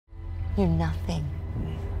You're nothing.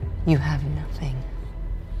 You have nothing.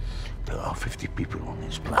 There are 50 people on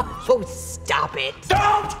this planet. Oh, stop it!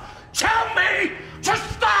 Don't tell me to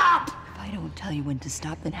stop! If I don't tell you when to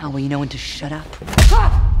stop, then how will you know when to shut up?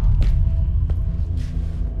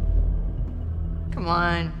 Come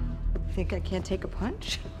on. You think I can't take a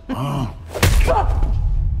punch? Oh. God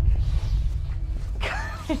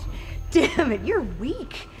damn it, you're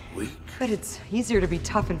weak. Weak? But it's easier to be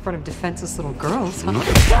tough in front of defenseless little girls, huh?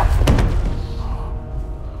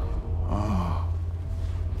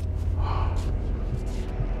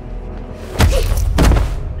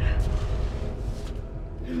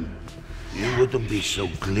 You wouldn't be so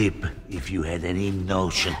glib if you had any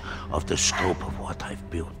notion of the scope of what I've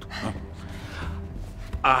built. Huh?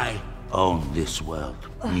 I own this world.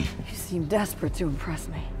 You seem desperate to impress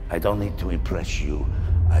me. I don't need to impress you.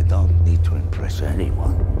 I don't need to impress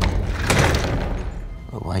anyone.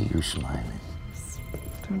 But why are you smiling?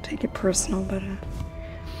 Don't take it personal, but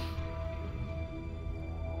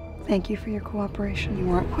thank you for your cooperation. You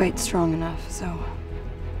weren't quite strong enough, so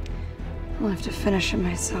I'll have to finish it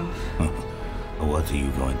myself. What are you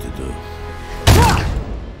going to do?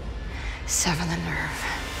 Sever the nerve.